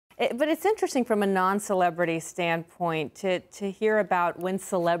But it's interesting from a non-celebrity standpoint to hear about when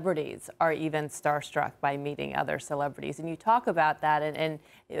celebrities are even starstruck by meeting other celebrities. And you talk about that, and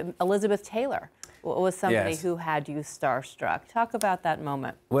Elizabeth Taylor was somebody who had you starstruck. Talk about that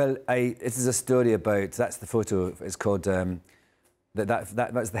moment. Well, this is a story about, that's the photo, it's called, that's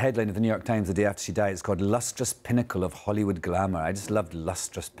the headline of the New York Times the day after she died. It's called Lustrous Pinnacle of Hollywood Glamour. I just loved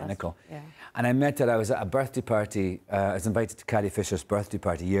Lustrous Pinnacle. Yeah. And I met her, I was at a birthday party, I was invited to Carrie Fisher's birthday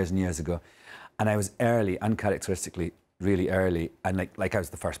party years and years ago, and I was early, uncharacteristically, really early, and like I was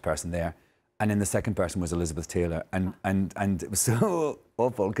the first person there. And then the second person was Elizabeth Taylor, and it was so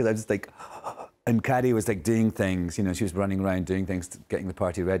awful, because I was like, and Carrie was like doing things, you know, she was running around doing things, getting the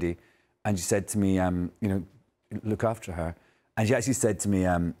party ready, and she said to me, you know, look after her. And she actually said to me,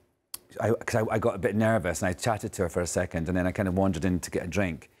 because I got a bit nervous, and I chatted to her for a second, and then I kind of wandered in to get a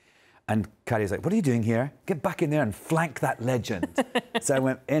drink. And Carrie was like, what are you doing here? Get back in there and flank that legend. So I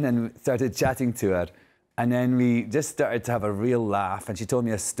went in and started chatting to her. And then we just started to have a real laugh. And she told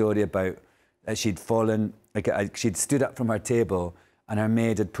me a story about that she'd fallen, she'd stood up from her table, and her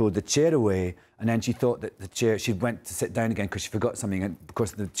maid had pulled the chair away. And then she thought that the chair, she went to sit down again because she forgot something, and of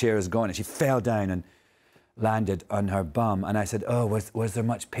course the chair is gone, and she fell down and landed on her bum. And I said, oh, was there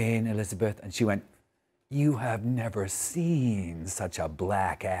much pain, Elizabeth? And she went, you have never seen such a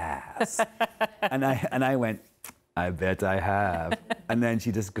black ass. and I went, I bet I have. And then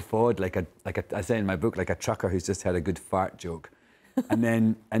she just guffawed like I say in my book, like a trucker who's just had a good fart joke. And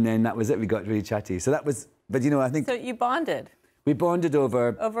then that was it. We got really chatty. So that was, but you know, I think. So you bonded. We bonded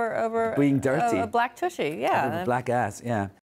over being dirty. A black tushy, yeah. Over black ass, yeah.